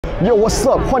Yo, what's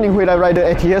up？ 欢迎回来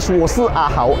Rider ATH， 我是阿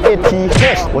豪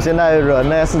ATH。我现在人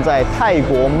呢是在泰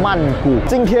国曼谷，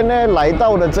今天呢来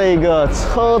到的这个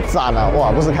车展啊，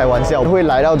哇，不是开玩笑，会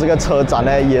来到这个车展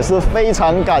呢，也是非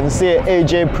常感谢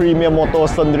AJ Premium Motor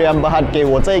Sdn Bhd 给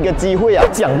我这个机会啊。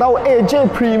讲到 AJ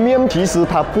Premium， 其实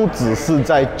它不只是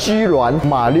在居銮、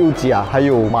马六甲还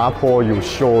有麻坡有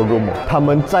showroom， 他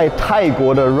们在泰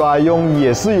国的 Rayong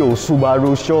也是有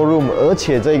Subaru showroom， 而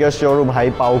且这个 showroom 还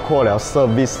包括了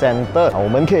service center。我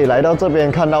们可以来到这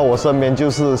边，看到我身边就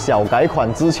是小改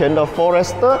款之前的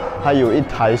Forester， 还有一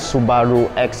台 Subaru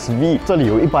XV。这里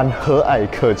有一班和蔼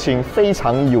可亲、非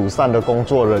常友善的工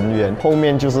作人员，后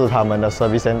面就是他们的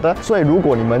service center。所以如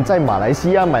果你们在马来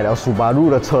西亚买了 Subaru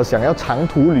的车，想要长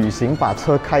途旅行，把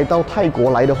车开到泰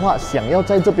国来的话，想要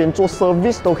在这边做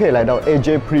service， 都可以来到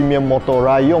AJ Premium Motor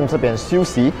Rayong 这边休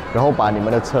息，然后把你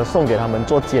们的车送给他们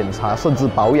做检查，甚至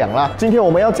保养啦。今天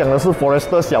我们要讲的是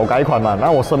Forester 小改款嘛，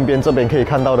那我身边这边可以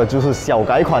看到的就是小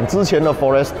改款之前的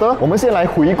Forester。我们先来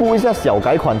回顾一下小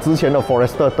改款之前的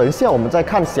Forester， 等一下我们再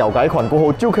看小改款过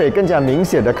后，就可以更加明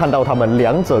显的看到他们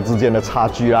两者之间的差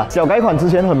距啦。小改款之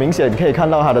前很明显可以看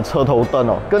到它的车头灯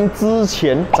哦，跟之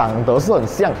前长得是很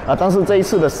像啊，但是这一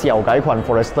次的小改款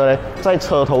Forester 呢，在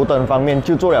车头灯方面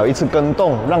就做了一次更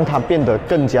动，让它变得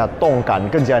更加动感、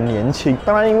更加年轻。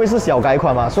当然，因为是小改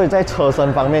款嘛，所以在车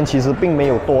身方面其实并没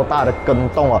有多大的更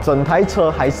动啊，整台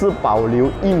车还是保留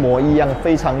一模一样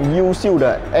非常优秀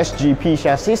的 SGP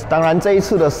chassis。当然，这一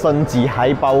次的升级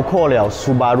还包括了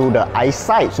Subaru 的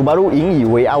eyesight，Subaru 引以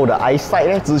为傲的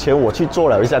eyesight 呢。之前我去做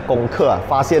了一下功课啊，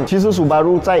发现其实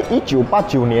Subaru 在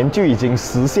1989年就已经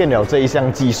实现了这一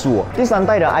项技术哦。第三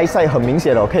代的 eyesight 很明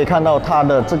显哦，可以看到它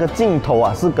的这个镜头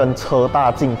啊是跟车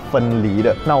大镜分离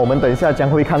的。那我们等一下将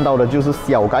会看到的就是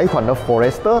小改款的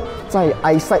Forester 在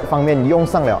eyesight 方面用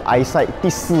上了 eyesight 第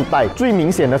4代，最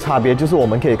明显的差别就是我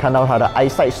们可以看到它的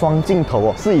eyesight 双镜头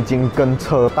哦是已经跟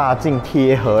车大镜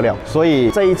贴合了，所以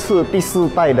这一次第4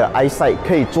代的 eyesight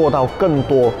可以做到更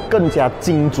多、更加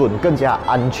精准、更加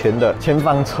安全的前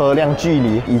方车辆距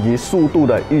离以及速度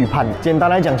的预判。简单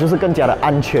来讲就是更加的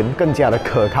安全、更加的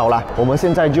可靠啦。我们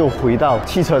现在就回到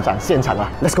汽车展现场啦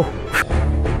 ，Let's go。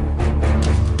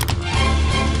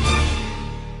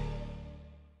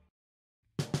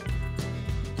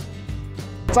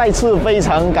再次非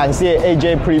常感谢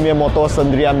AJ Premium Motor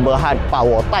Sdn Bhd 把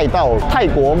我带到泰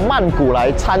国曼谷来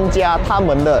参加他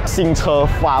们的新车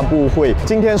发布会。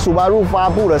今天 Subaru 发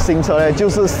布的新车呢，就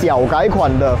是小改款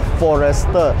的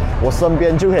Forester。我身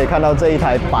边就可以看到这一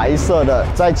台白色的，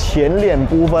在前脸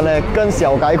部分呢，跟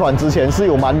小改款之前是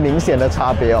有蛮明显的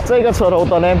差别哦。这个车头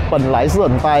灯呢，本来是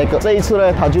很大一个，这一次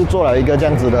呢，它就做了一个这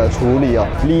样子的处理哦。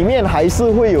里面还是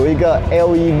会有一个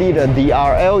LED 的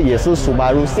DRL， 也是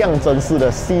Subaru 象征式的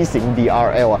C 型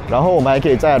DRL 啊，然后我们还可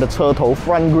以在它的车头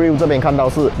front grille 这边看到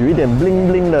是有一点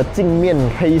bling bling 的镜面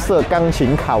黑色钢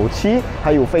琴烤漆，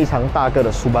还有非常大个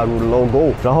的 Subaru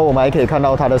logo。然后我们还可以看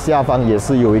到它的下方也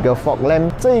是有一个 fog lamp。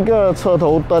这个车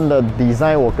头灯的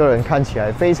design 我个人看起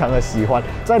来非常的喜欢，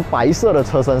在白色的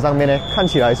车身上面呢，看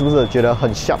起来是不是觉得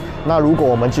很 sharp？ 那如果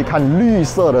我们去看绿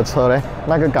色的车呢，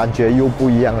那个感觉又不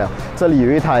一样了。这里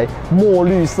有一台墨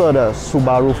绿色的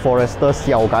Subaru Forester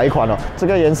小改款哦，这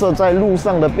个颜色在路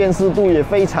上的辨识度也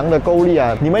非常的够力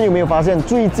啊！你们有没有发现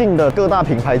最近的各大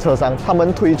品牌车商，他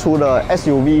们推出的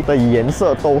SUV 的颜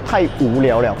色都太无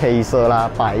聊了，黑色啦、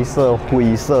白色、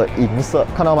灰色、银色，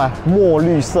看到吗？墨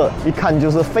绿色，一看就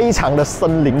是非常的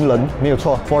森林人，没有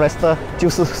错 ，Forester 就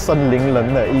是森林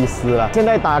人的意思啦。现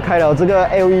在打开了这个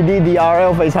LED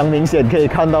DRL， 非常明显可以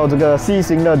看到这个 C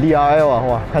型的 DRL 啊，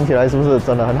哇，看起来是不是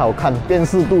真的很好看？辨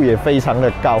识度也非常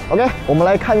的高。OK， 我们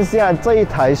来看一下这一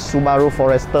台 Subaru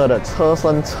Forester 的车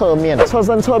身侧面。车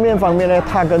身侧面方面呢，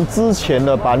它跟之前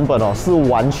的版本哦是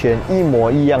完全一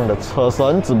模一样的车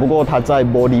身，只不过它在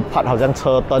body part 好像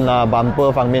车灯啊、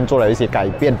bumper 方面做了一些改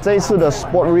变。这一次的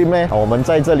Sport Rim 呢，我们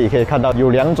在这里可以看到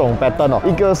有2种 pattern 哦，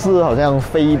一个是好像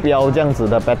飞镖这样子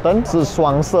的 pattern， 是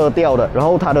双色调的，然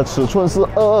后它的尺寸是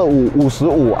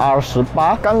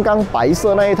225/55R18。刚刚白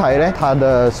色那一台呢，它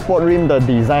的 Sport Rim 的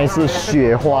design 是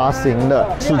雪花型的，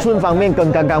尺寸方面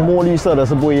跟刚刚墨绿色的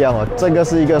是不一样哦，这个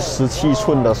是一个17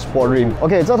寸的 Sport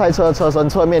Rim。OK， 这台车车身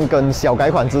侧面跟小改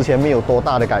款之前没有多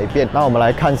大的改变。那我们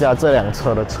来看一下这辆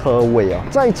车的车尾啊，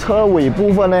在车尾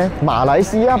部分呢，马来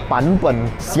西亚版本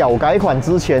小改款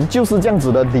之前就是这样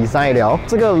子的 design 了。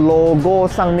这个 logo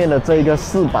上面的这个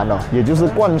饰板哦，也就是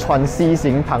贯穿 C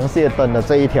型螃蟹灯的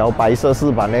这一条白色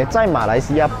饰板呢，在马来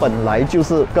西亚本来就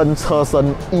是跟车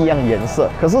身一样颜色，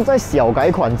可是，在小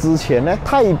改款之前呢，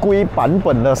泰规版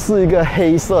本的是一个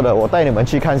黑色的。我带你们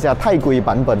去看一下泰规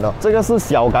版本的，这个个是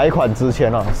小改款之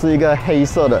前哦，是一个黑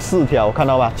色的4条，看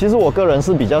到吧？其实我个人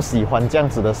是比较喜欢这样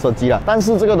子的设计啦，但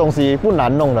是这个东西不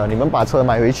难弄的，你们把车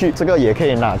买回去，这个也可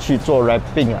以拿去做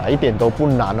wrapping 啊，一点都不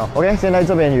难哦。OK， 现在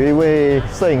这边有一位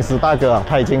摄影师大哥啊，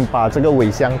他已经把这个尾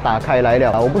箱打开来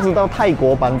了啊，我不知道泰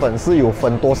国版本是有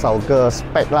分多少个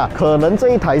spec 啦，可能这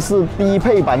一台是低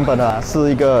配版本啊，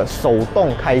是一个手动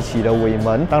开启的尾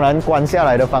门，当然关下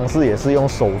来的方式也是用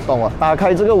手动啊。打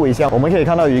开这个尾箱，我们可以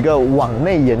看到有一个往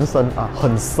内延伸啊，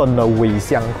很深的尾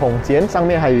箱空间，上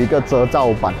面还有一个遮罩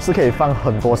板，是可以放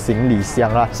很多行李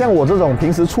箱啦。像我这种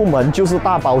平时出门就是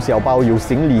大包小包，有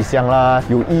行李箱啦，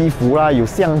有衣服啦，有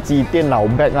相机、电脑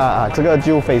bag 啊，这个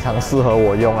就非常适合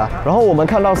我用啊。然后我们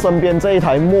看到身边这一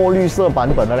台墨绿色版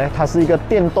本的呢，它是一个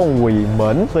电动尾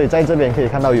门，所以在这边可以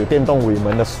看到有电动尾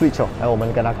门的 switch 哦。来，我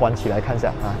们跟它关起来看一下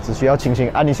啊，只需要轻轻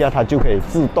按一下，它就可以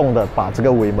自动的把这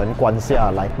个尾门关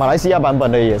下来。马来西亚版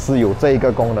本的也是有这一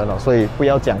个功能哦，所以不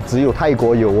要讲只有泰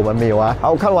国有，我们没有啊。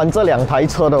好，看完这两台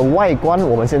车的外观，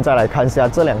我们现在来看一下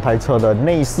这两台车的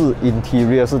内饰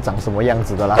interior 是长什么样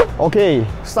子的啦。OK，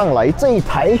 上来这一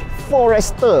台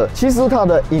Forester， 其实它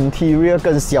的 interior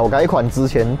跟小改款之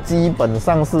前基本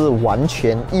上是完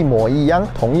全一模一样，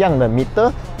同样的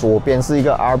meter， 左边是一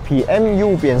个 RPM，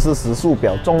 右边是时速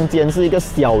表，中间是一个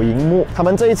小荧幕。他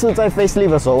们这一次在 facelift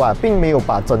的时候啊，并没有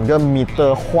把整个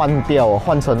meter 换掉，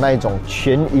换成那种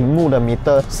全荧幕的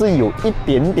meter， 是有一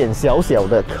点点小小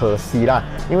的可惜啦。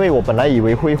因为我本来以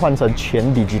为会换成全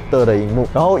digital 的荧幕，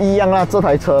然后一样啦，这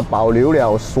台车保留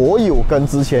了所有跟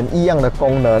之前一样的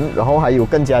功能，然后还有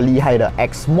更加厉害的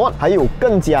X Mode， 还有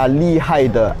更加厉害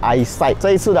的 EyeSight。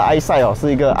这一次的 EyeSight 哦，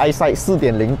是一个 EyeSight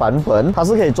 4.0 版本，它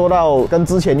是可以做到跟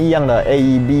之前一样的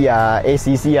AEB 啊、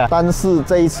ACC 啊，但是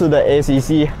这一次的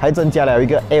ACC 还增加了一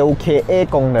个 LKA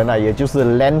功能啊，也就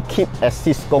是 Lane Keep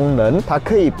Assist 功能，它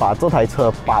可以把这台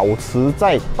车保持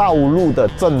在道路的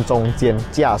正中间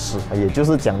驾驶，也就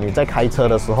是讲你在开车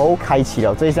的时候开启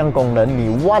了这项功能，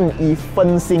你万一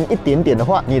分心一点点的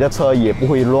话，你的车也不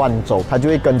会乱走，它就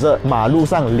会跟着马路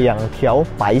上2条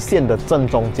白线的正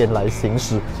中间来行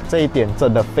驶，这一点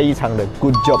真的非常的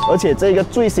good job。而且这个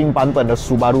最新版本的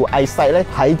Subaru EyeSight 呢，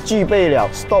还具备了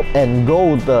Stop and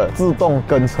Go 的自动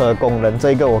跟车功能，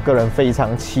这个我个人非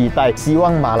常期待，希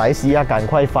望马来西亚赶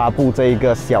快发布这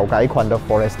个小改款的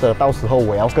Forester， 到时候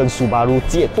我要跟 Subaru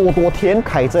借多天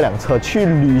开这辆车去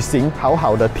旅行，好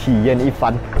好的体验一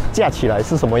番驾起来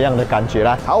是什么样的感觉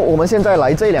啦。好，我们现在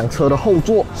来这辆车的后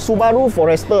座， Subaru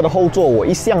Forester 的后座我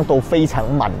一向都非常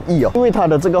满意哦，因为它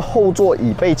的这个后座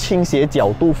椅背倾斜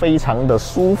角度非常的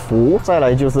舒服。再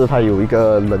来就是它有一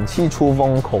个冷气出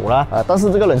风口啦，但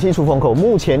是这个冷气出风口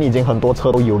目前已经很多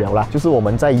车都有了啦，就是我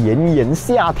们在炎炎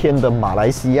夏天的马来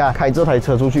西亚开这台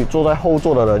车出去，坐在后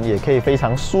座的人也可以非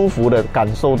常舒服的感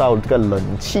受到这个冷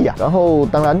气啊。然后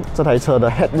当然这台车的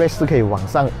headrest 是可以往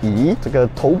上移，这个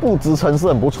头部支撑是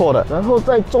很不错的。然后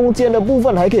在中间的部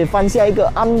分还可以翻下一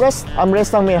个 armrest，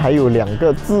 上面还有2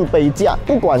个自杯架。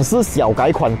不管是小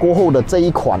改款过后的这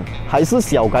一款，还是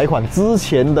小改款之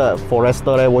前的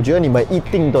Forester 呢，我觉得你们一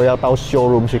定都要到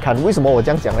showroom 去看。为什么我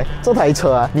这样讲呢？这台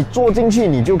车啊，你坐进去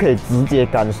你就可以直接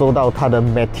感受到它的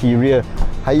material，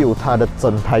 还有它的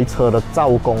整台车的造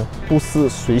工不是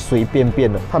随随便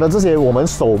便的，它的这些我们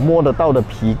手摸得到的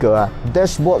皮革啊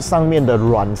 ，dashboard 上面的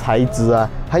软材质啊，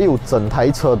还有整台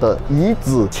车的椅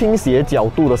子倾斜角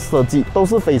度的设计都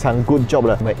是非常 good job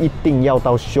的。你们一定要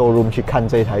到 showroom 去看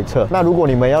这台车。那如果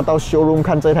你们要到 showroom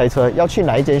看这台车，要去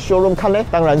哪一间 showroom 看呢？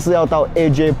当然是要到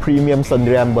AJ Premium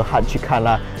Sdn Bhd 去看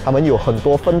啦。他们有很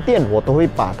多分店，我都会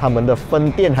把他们的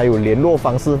分店还有联络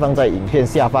方式放在影片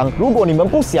下方。如果你们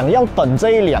不想要等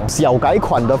这一辆小改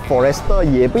款的 Forester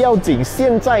也不要紧，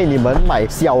现在你们买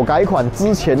小改款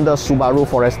之前的 Subaru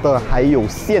Forester 还有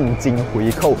现金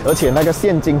回扣，而且那个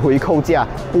现金回扣价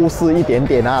不是一点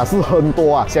点啊，是很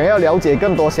多啊。想要了解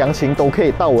更多详情，都可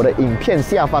以到我的影片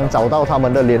下方找到他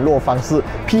们的联络方式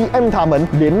 ，PM 他们，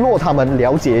联络他们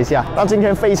了解一下。那今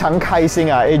天非常开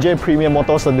心啊 ，AJ Premium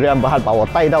Motor Sdn Bhd 把我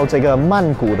带到这个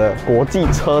曼谷的国际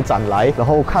车展来，然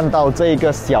后看到这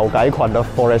个小改款的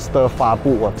Forester 发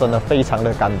布，我真的非常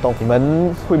的感动。你们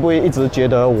会不会一直觉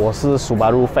得我是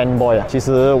Subaru fanboy 啊？其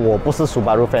实我不是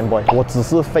Subaru fanboy， 我只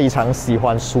是非常喜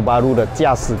欢 Subaru 的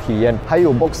驾驶体验，还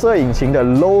有 Boxer 引擎的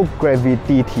low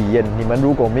gravity 体验。你们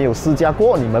如果没有试驾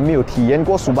过，你们没有体验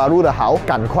过 Subaru 的好，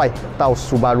赶快到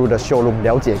Subaru 的 showroom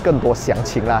了解更多详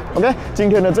情啦。OK， 今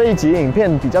天的这一集影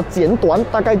片比较简短，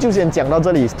大概就先讲到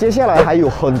这里。接下来还有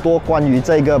很多关于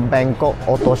这个 Bangkok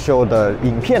Auto Show 的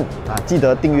影片啊，记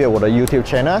得订阅我的 YouTube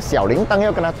channel， 小铃铛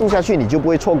要跟它嘟下去，你就不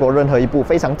会错过任何一部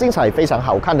非常精彩、非常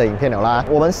好看的影片了啦。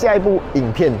我们下一部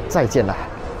影片再见啦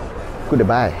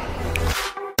 ，Goodbye。